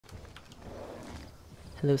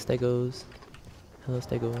Hello, Stegos. Hello,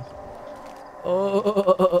 Stegos.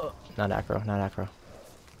 Oh, not acro, not acro.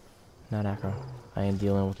 Not acro. I am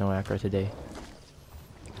dealing with no acro today.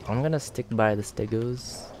 I'm gonna stick by the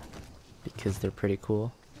Stegos because they're pretty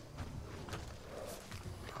cool.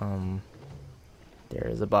 There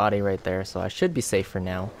is a body right there, so I should be safe for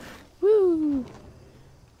now. Woo!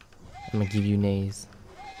 I'm gonna give you nays.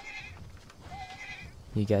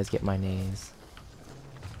 You guys get my nays.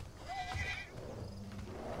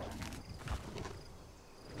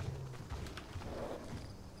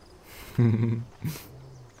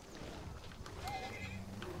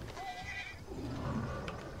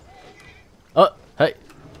 Oh, hey!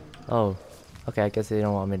 Oh, okay, I guess they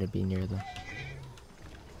don't want me to be near them.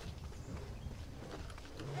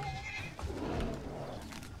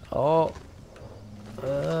 Oh,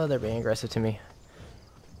 they're being aggressive to me.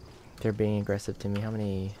 They're being aggressive to me. How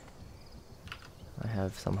many? I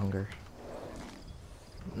have some hunger.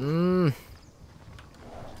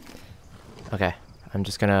 Okay, I'm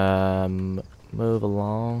just gonna move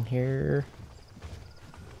along here.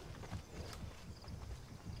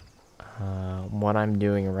 What I'm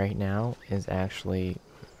doing right now is actually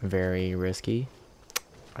very risky.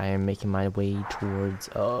 I am making my way towards,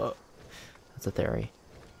 that's a theory.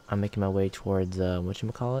 I'm making my way towards,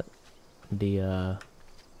 whatchamacallit? The,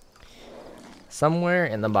 somewhere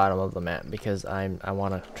in the bottom of the map, because I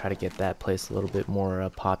want to try to get that place a little bit more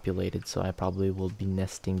populated, so I probably will be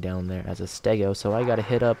nesting down there as a stego. So I gotta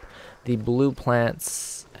hit up the blue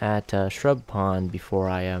plants at Shrub Pond before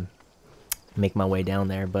I make my way down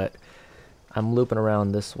there, but I'm looping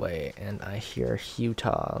around this way, and I hear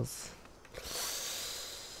Utahs.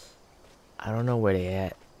 I don't know where they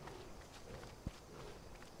at,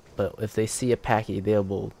 but if they see a packy, they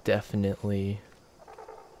will definitely...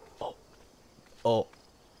 Oh,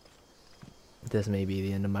 this may be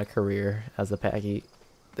the end of my career as a packy.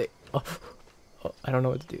 Oh, I don't know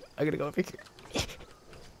what to do. I gotta go over here.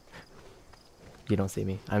 You don't see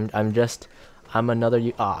me. I'm another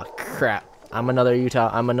Aw, crap. I'm another Utah.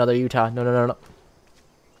 I'm another Utah. No, no, no, no.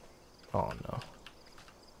 Oh, no.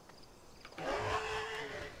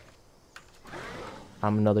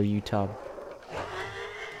 I'm another Utah.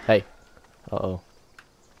 Hey. Uh-oh.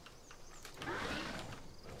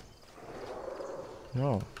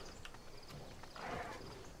 No.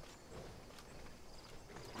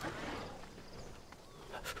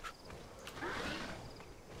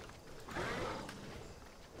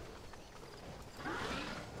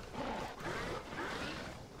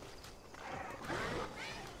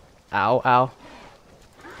 Ow, ow.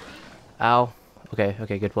 Ow. Okay,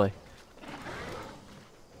 okay, good play.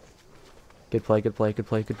 Good play, good play, good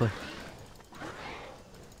play, good play.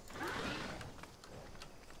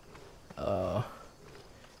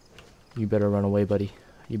 You better run away, buddy.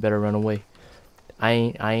 You better run away. I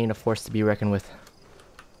ain't a force to be reckoned with.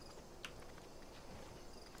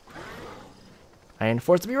 I ain't a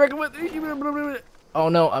force to be reckoned with. Oh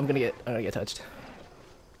no, I'm gonna get touched.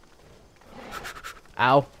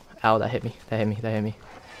 Ow. Ow, that hit me. That hit me. That hit me.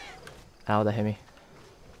 Ow, that hit me.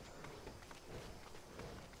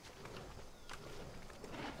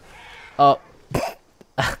 Oh.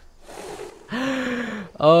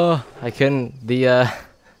 Oh, I couldn't.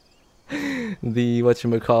 The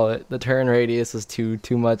whatchamacallit, the turn radius was too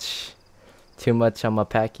much on my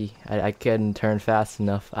packy. I couldn't turn fast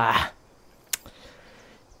enough. Ah.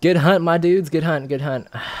 Good hunt, my dudes. Good hunt, good hunt.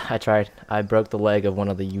 I tried. I broke the leg of one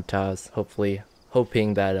of the Utahs,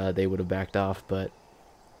 hoping that they would have backed off, but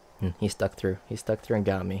he stuck through. He stuck through and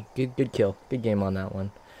got me. Good kill. Good game on that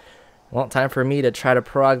one. Well, time for me to try to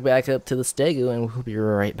prog back up to the Stego, and we'll be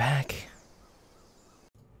right back.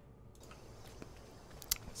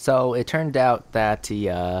 So it turned out that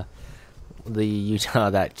the Utah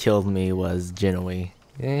that killed me was Jinui.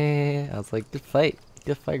 Yeah, I was like, good fight,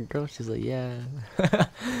 girl. She's like, yeah.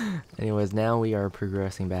 Anyways, now we are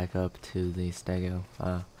progressing back up to the Stego.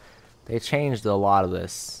 They changed a lot of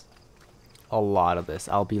this.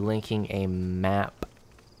 I'll be linking a map.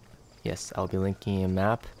 Yes, I'll be linking a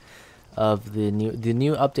map of the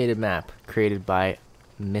new updated map created by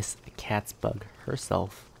Miss Catsbug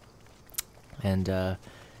herself, and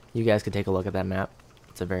you guys can take a look at that map.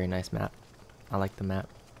 It's a very nice map. I like the map.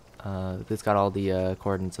 It's got all the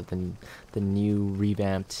coordinates of the new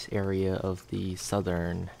revamped area of the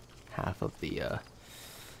southern half of the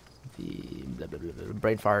blah, blah, blah, blah,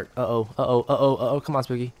 brain fart. Come on,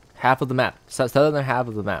 Spooky. Half of the map. Southern half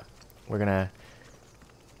of the map. We're gonna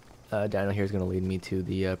Daniel here is gonna lead me to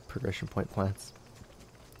the progression point plants.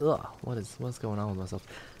 Ugh, what's going on with myself?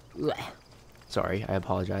 Ugh. Sorry, I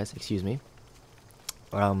apologize. Excuse me.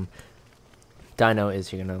 Dino is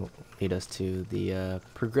gonna lead us to the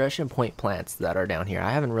progression point plants that are down here.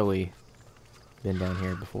 I haven't really been down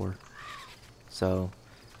here before, so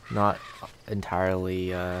not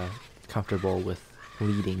entirely comfortable with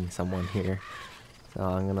leading someone here. So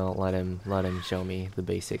I'm gonna let him show me the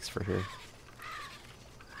basics for here.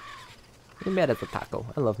 We met as a taco.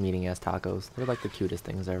 I love meeting as tacos. They're like the cutest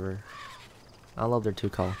things ever. I love their two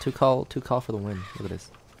call for the win. Look at this.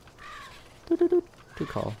 Two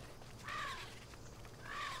call.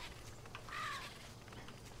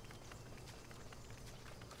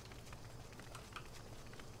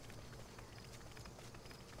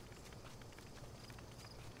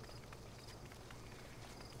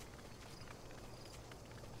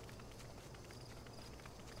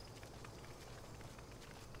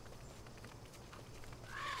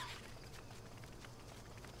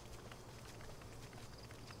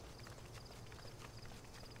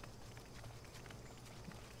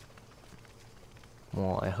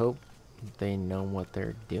 Well, I hope they know what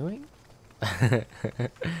they're doing.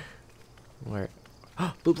 Where?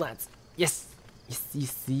 Oh, blue plants! Yes! Yes,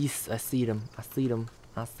 yes, yes! I see them. I see them.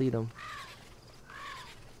 I see them.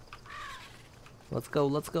 Let's go,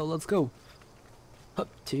 let's go, let's go! Up,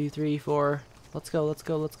 2, 3, 4. Let's go, let's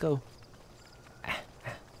go, let's go.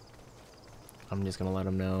 I'm just gonna let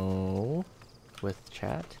them know with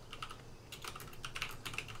chat.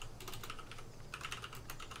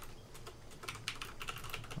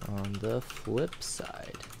 On the flip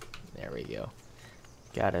side, there we go.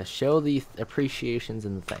 Gotta show the appreciations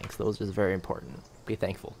and the thanks. Those are very important. Be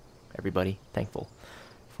thankful, everybody. Thankful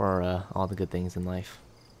for all the good things in life.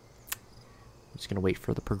 I'm just gonna wait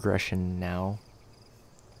for the progression now.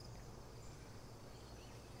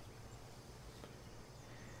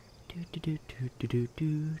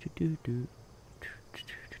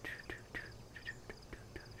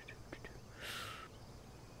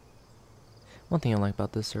 One thing I like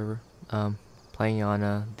about this server, playing on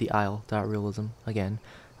the Realism again,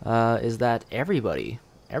 is that everybody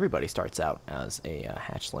starts out as a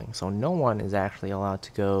hatchling. So no one is actually allowed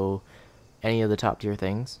to go any of the top tier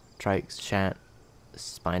things: Trikes, Chant,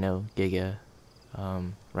 Spino, Giga,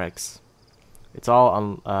 Rex. It's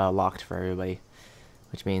all locked for everybody,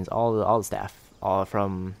 which means all the staff, all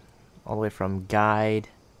the way from guide,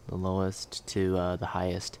 the lowest, to the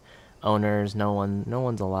highest. Owners, no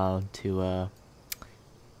one's allowed to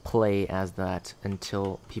play as that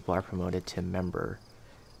until people are promoted to member.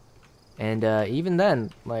 And even then,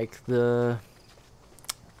 like when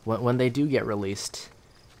they do get released,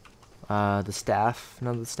 none of the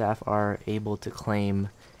staff are able to claim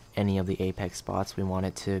any of the Apex spots. We want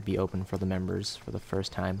it to be open for the members for the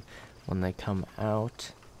first time when they come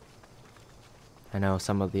out. I know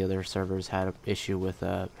some of the other servers had an issue with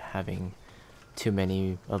having too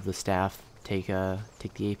many of the staff take the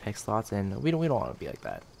Apex slots, and we don't want to be like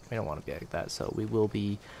that. We don't want to be like that. So we will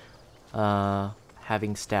be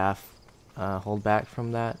having staff hold back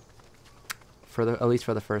from that at least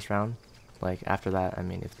for the first round. Like after that, I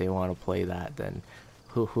mean, if they want to play that, then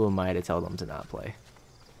who am I to tell them to not play?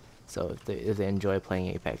 So if they enjoy playing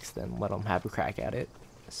Apex, then let them have a crack at it.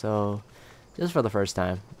 So just for the first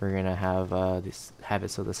time, we're gonna have have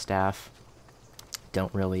it so the staff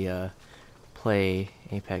don't really play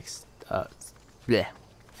Apex. Bleh.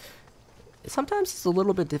 Sometimes it's a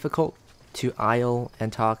little bit difficult to idle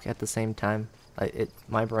and talk at the same time.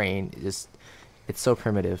 My brain is, it's so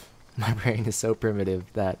primitive. My brain is so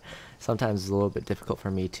primitive that sometimes it's a little bit difficult for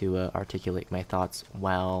me to articulate my thoughts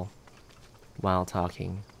while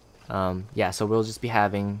talking. Yeah, so we'll just be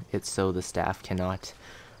having it so the staff cannot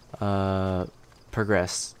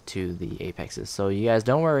progress to the Apexes. So you guys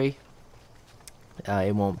don't worry.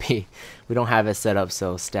 It won't be, we don't have it set up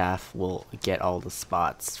so staff will get all the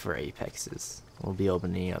spots for Apexes. We'll be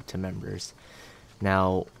opening up to members.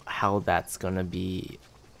 Now, how that's gonna be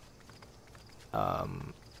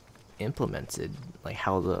implemented, like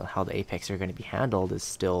how the Apex are gonna be handled, is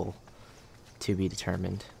still to be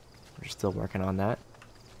determined. We're still working on that.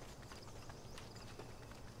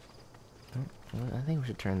 I think we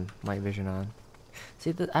should turn night vision on.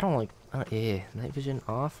 See, I don't like night vision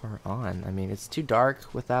off or on. I mean, it's too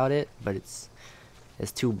dark without it, but it's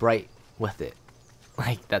too bright with it.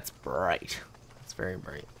 Like, that's bright. It's very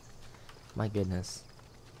bright. My goodness.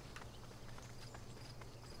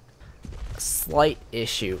 A slight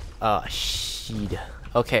issue. Oh, shit.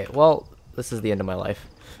 Okay, well, this is the end of my life.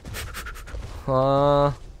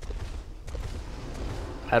 I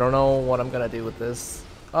don't know what I'm gonna do with this.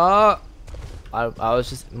 I was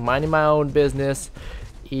just minding my own business,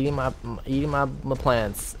 eating my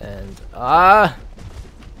plants, and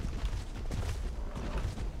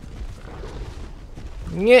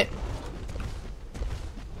yeah.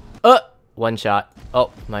 One shot.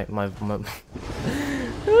 Oh, my.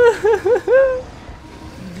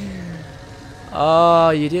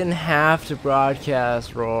 Oh, you didn't have to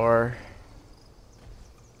broadcast, Roar.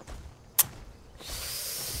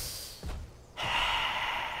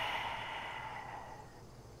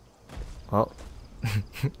 Well,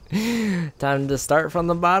 time to start from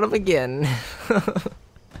the bottom again.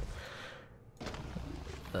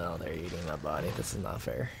 Oh, they're eating my body. This is not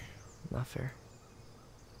fair. Not fair.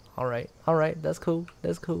 Alright, that's cool.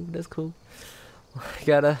 That's cool. That's cool.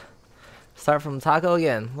 Gotta start from taco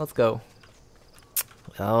again. Let's go.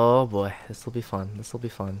 Oh boy, this will be fun. This will be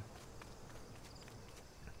fun.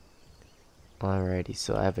 Alrighty,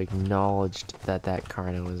 so I've acknowledged that that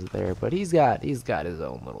Carno is there, but he's got his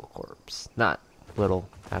own little corpse. Not little,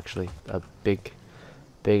 actually, a big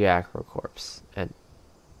acro corpse, and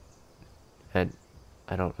I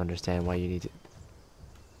don't understand why you need to.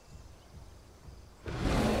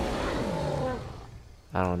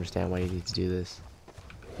 I don't understand why you need to do this.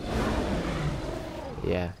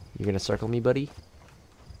 Yeah, you're gonna circle me, buddy?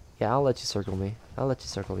 Yeah, I'll let you circle me. I'll let you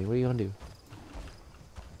circle me. What are you gonna do?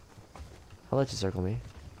 I'll let you circle me.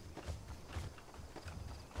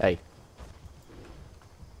 Hey.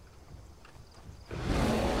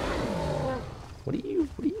 What are you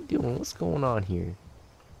doing? What's going on here?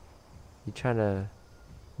 You trying to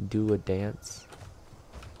do a dance?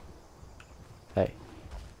 Hey.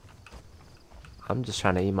 I'm just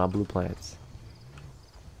trying to eat my blue plants.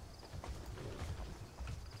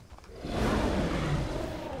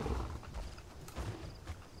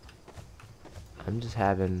 I'm just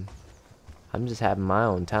having my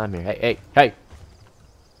own time here. Hey!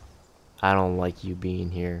 I don't like you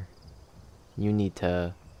being here. You need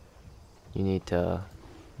to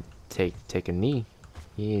take a knee.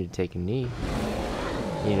 You need to take a knee.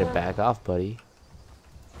 You need to back off, buddy.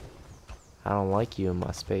 I don't like you in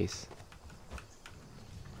my space.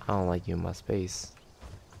 I don't like you in my space.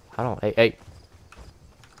 Hey!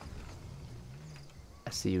 I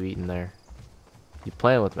see you eating there. You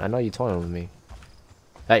playing with me. I know you toying with me.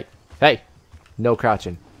 Hey! No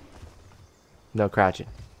crouching. No crouching.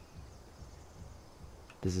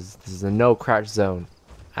 This is a no crouch zone.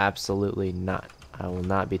 Absolutely not. I will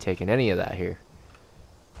not be taking any of that here.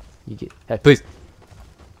 You get. Hey, please.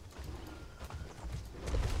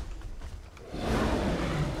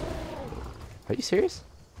 Are you serious?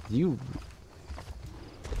 You.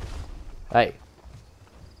 Hey.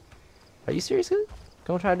 Are you serious?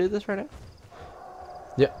 Gonna try to do this right now?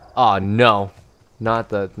 Yeah. Oh no. Not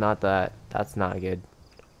that. That's not good.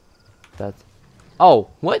 That's. Oh,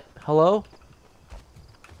 what? Hello?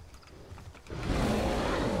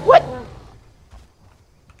 What?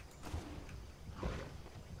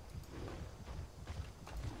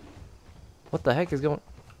 What the heck is going?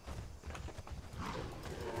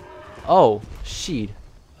 Oh, sheet.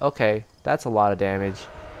 Okay, that's a lot of damage.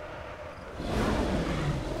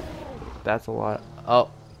 That's a lot.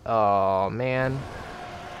 Oh man.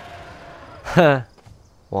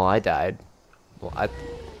 Well, I died. Well,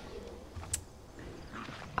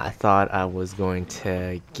 I thought I was going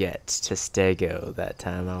to get to Stego that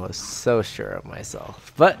time. I was so sure of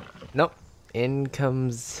myself. But, nope. In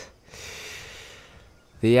comes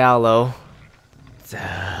the aloe.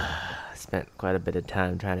 I spent quite a bit of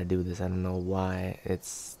time trying to do this. I don't know why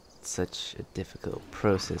it's such a difficult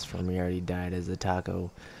process for me. I already died as a taco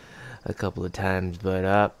a couple of times.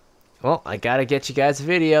 But, well, I gotta get you guys a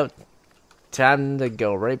video. Time to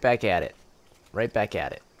go right back at it. Right back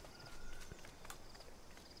at it.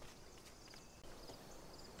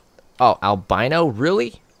 Oh, albino?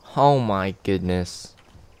 Really? Oh my goodness.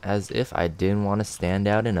 As if I didn't want to stand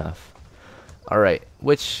out enough. Alright,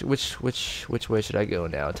 which way should I go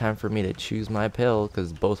now? Time for me to choose my pill,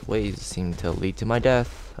 because both ways seem to lead to my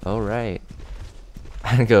death. Alright.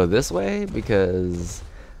 I'm gonna go this way, because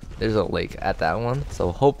there's a lake at that one.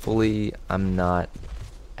 So hopefully I'm not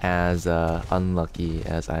as unlucky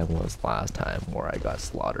as I was last time, where I got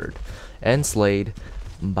slaughtered and slayed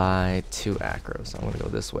by 2 acros. I'm gonna go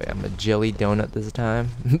this way. I'm a jelly donut this time.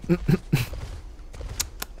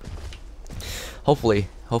 Hopefully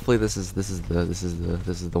this is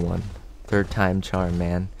the one. 3rd time charm,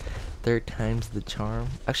 man. 3rd time's the charm.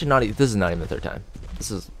 Actually, this is not even the 3rd time. This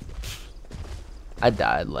is. I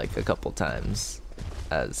died like a couple times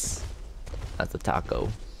as a taco.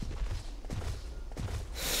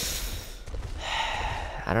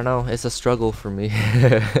 I don't know. It's a struggle for me.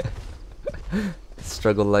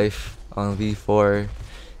 Struggle life on V4.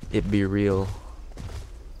 It be real.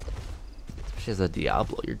 Especially as a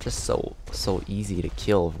Diablo, you're just so easy to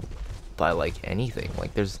kill by like anything.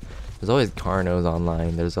 Like there's always Carnos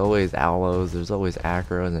online. There's always Aloes. There's always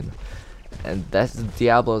Acros, and And that's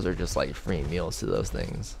Diablos are just like free meals to those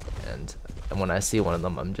things. And when I see one of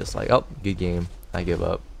them, I'm just like, oh, good game. I give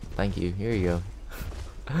up. Thank you. Here you go.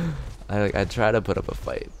 I try to put up a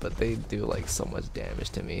fight, but they do like so much damage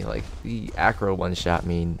to me. Like the acro one shot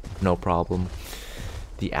me, no problem.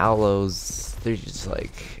 The aloes, they're just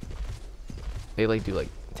like, they like do like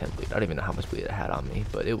 10 bleed. I don't even know how much bleed it had on me,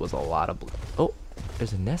 but it was a lot of bleed. Oh,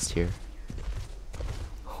 there's a nest here.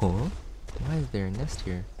 Huh? Why is there a nest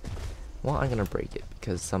here? Well, I'm gonna break it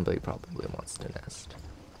because somebody probably wants to nest.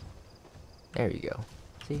 There you go.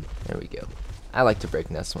 See? There we go. I like to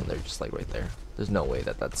break nests when they're just like right there. There's no way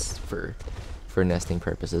that that's for nesting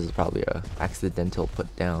purposes. It's probably a accidental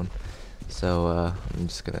put down. So I'm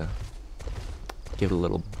just gonna give it a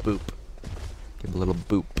little boop. Give it a little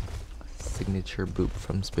boop. Signature boop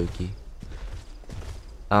from Spooky.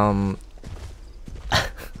 I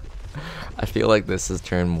feel like this has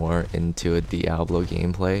turned more into a Diablo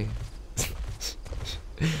gameplay.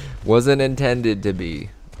 Wasn't intended to be.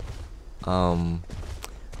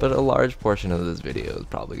 But a large portion of this video is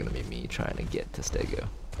probably going to be me trying to get to Stego.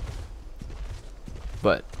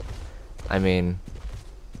 But, I mean,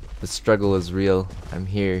 the struggle is real. I'm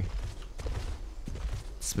here.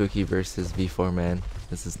 Spooky versus V4 man.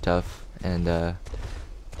 This is tough. And, well,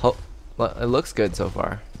 it looks good so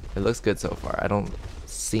far. It looks good so far. I don't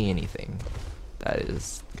see anything that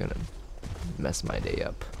is going to mess my day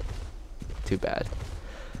up. Too bad.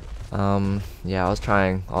 Yeah, I was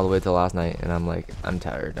trying all the way till last night, and I'm like, I'm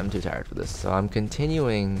tired. I'm too tired for this. So I'm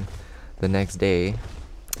continuing the next day,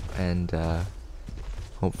 and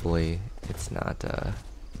hopefully it's not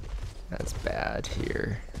as bad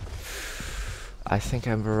here. I think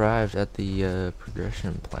I've arrived at the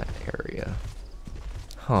progression plant area.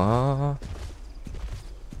 Huh?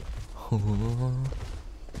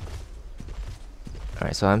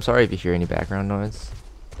 Alright, so I'm sorry if you hear any background noise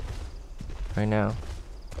right now.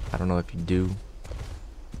 I don't know if you do,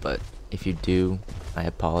 but if you do, I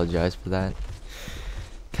apologize for that.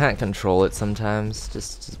 Can't control it sometimes,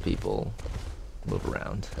 just people move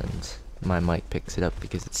around, and my mic picks it up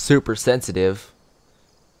because it's super sensitive.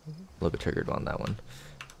 A little bit triggered on that one.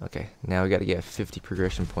 Okay, now we gotta get 50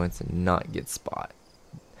 progression points and not get spot.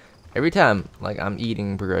 Every time, like, I'm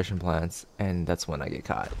eating progression plants, and that's when I get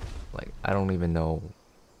caught. Like, I don't even know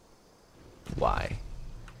why.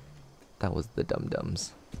 That was the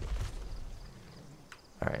dum-dums.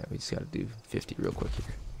 Alright, we just gotta do 50 real quick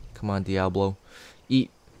here. Come on, Diablo.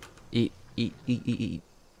 Eat. Eat, eat, eat, eat, eat.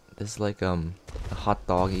 This is like a hot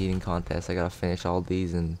dog eating contest. I gotta finish all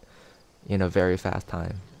these in a very fast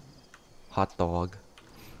time. Hot dog.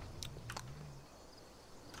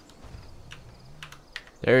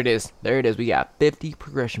 There it is. There it is. We got 50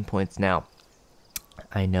 progression points now.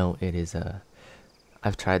 I know it is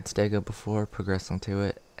I've tried Stego before, progressing to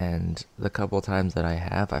it, and the couple times that I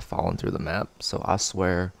have, I've fallen through the map. So I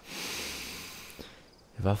swear,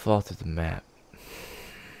 if I fall through the map,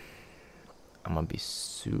 I'm gonna be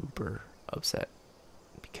super upset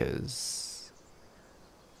because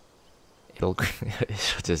it'll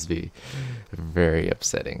just be very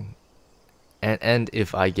upsetting. And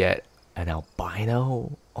if I get an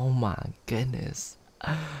albino, oh my goodness,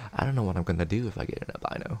 I don't know what I'm gonna do if I get an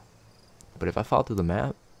albino. But if I fall through the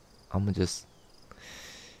map, I'm gonna just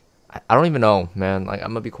I don't even know, man. Like, I'm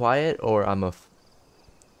gonna be quiet or I'm a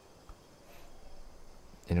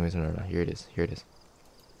anyways, no, here it is. Here it is.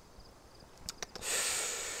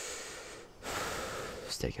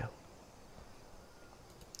 Stego.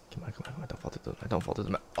 Come on, come on, come on. Don't fall through the map. Don't fall through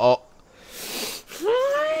the map. Oh.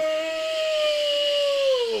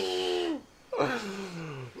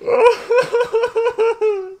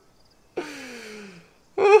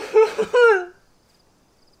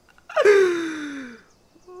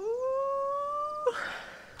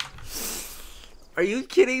 Are you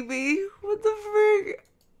kidding me? What the frick?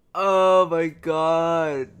 Oh my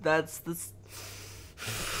god. That's the...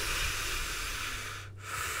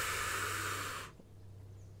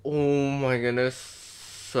 Oh my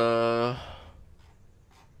goodness.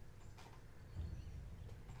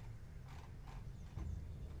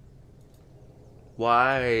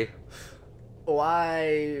 Why?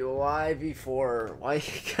 Why before? Why you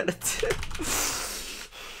gotta do...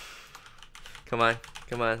 Come on.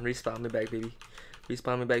 Come on. Respawn me back, baby.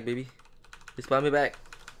 Respawn me back, baby. Respawn me back.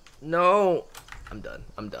 No. I'm done.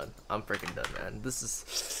 I'm done. I'm freaking done, man. This is...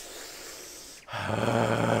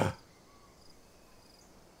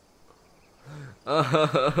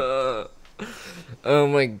 Oh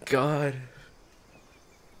my god.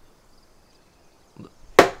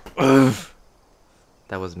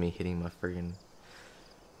 That was me hitting my friggin'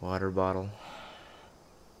 water bottle.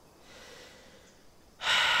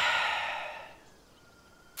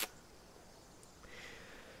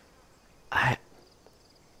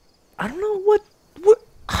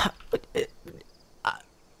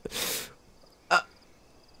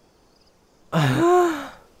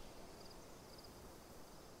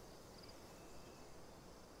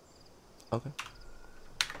 Okay.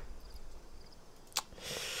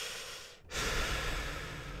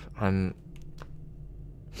 I'm...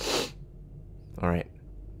 Alright.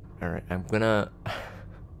 Alright, I'm gonna...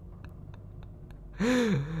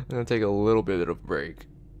 I'm gonna take a little bit of a break.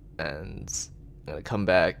 And I'm gonna come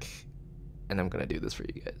back. And I'm gonna do this for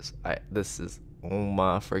you guys. This is... Oh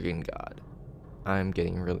my freaking god. I'm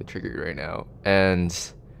getting really triggered right now. And...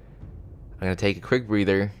 I'm gonna take a quick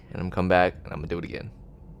breather. And I'm gonna come back. And I'm gonna do it again.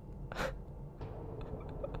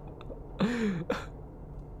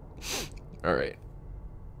 Alright.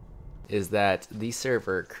 Is that the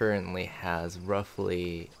server currently has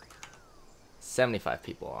roughly 75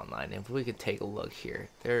 people online. If we could take a look here,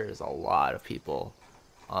 there's a lot of people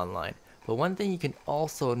online. But one thing you can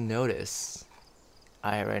also notice,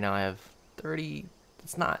 right now I have 30,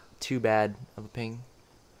 it's not too bad of a ping.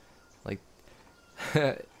 Like,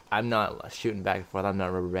 I'm not shooting back and forth, I'm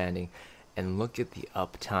not rubber banding. And look at the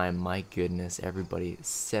uptime, my goodness, everybody,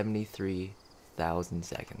 73,000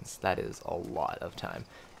 seconds. That is a lot of time.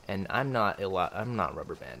 And I'm not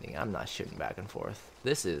rubber banding. I'm not shooting back and forth.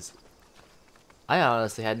 I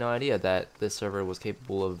honestly had no idea that this server was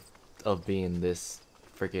capable of being this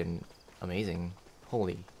freaking amazing.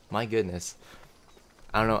 Holy, my goodness.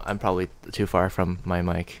 I don't know, I'm probably too far from my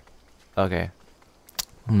mic. Okay,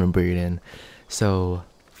 I'm gonna bring it in. So,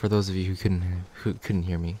 for those of you who couldn't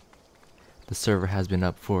hear me, the server has been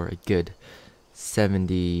up for a good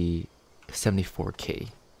 74k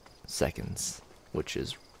seconds, which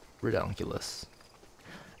is ridiculous.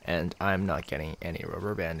 And I'm not getting any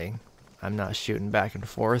rubber banding. I'm not shooting back and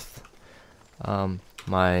forth.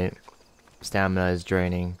 My stamina is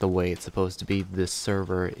draining the way it's supposed to be. This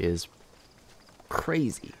server is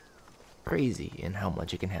crazy in how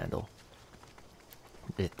much it can handle.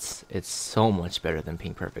 It's so much better than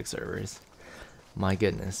Pink Perfect servers. My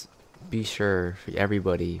goodness. Be sure for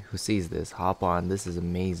everybody who sees this, hop on. This is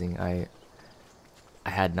amazing. I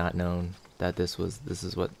had not known that this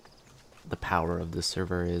is what the power of this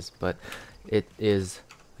server is, but it is,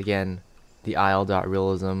 again, the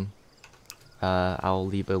isle.realism. I'll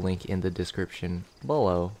leave a link in the description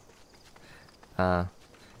below. I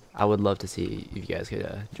would love to see if you guys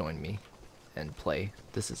could join me and play.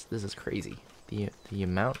 This is crazy. The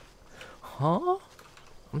amount, huh?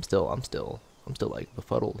 I'm still like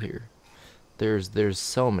befuddled here. There's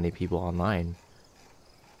so many people online.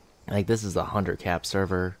 Like, this is a 100 cap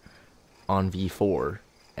server on V4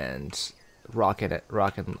 and rocking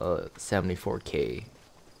 74k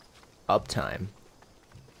uptime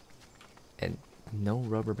and no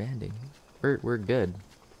rubber banding. We're good.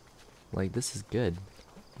 Like, this is good.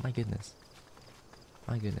 My goodness.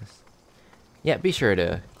 Yeah, be sure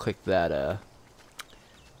to click that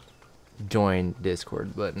join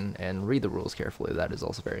Discord button and read the rules carefully. That is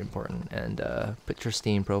also very important. And put your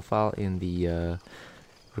Steam profile in the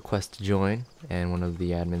request to join, and one of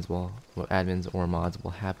the admins or mods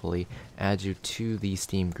will happily add you to the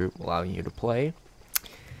Steam group, allowing you to play.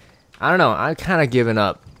 I don't know, I've kind of given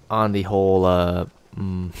up on the whole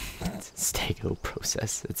Stego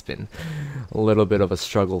process. It's been a little bit of a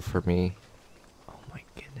struggle for me. Oh my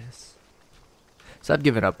goodness. So I've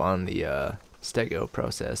given up on the Stego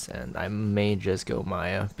process, and I may just go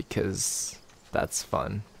Maya because that's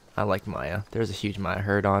fun. I like Maya. There's a huge Maya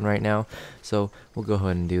herd on right now, so we'll go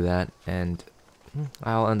ahead and do that, and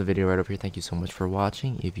I'll end the video right over here. Thank you so much for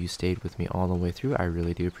watching. If you stayed with me all the way through, I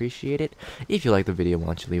really do appreciate it. If you like the video, why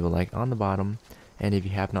don't you leave a like on the bottom, and if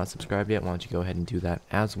you have not subscribed yet, why don't you go ahead and do that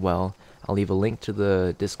as well. I'll leave a link to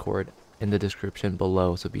the Discord in the description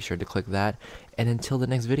below, so be sure to click that, and until the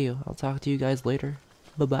next video, I'll talk to you guys later.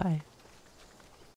 Bye-bye.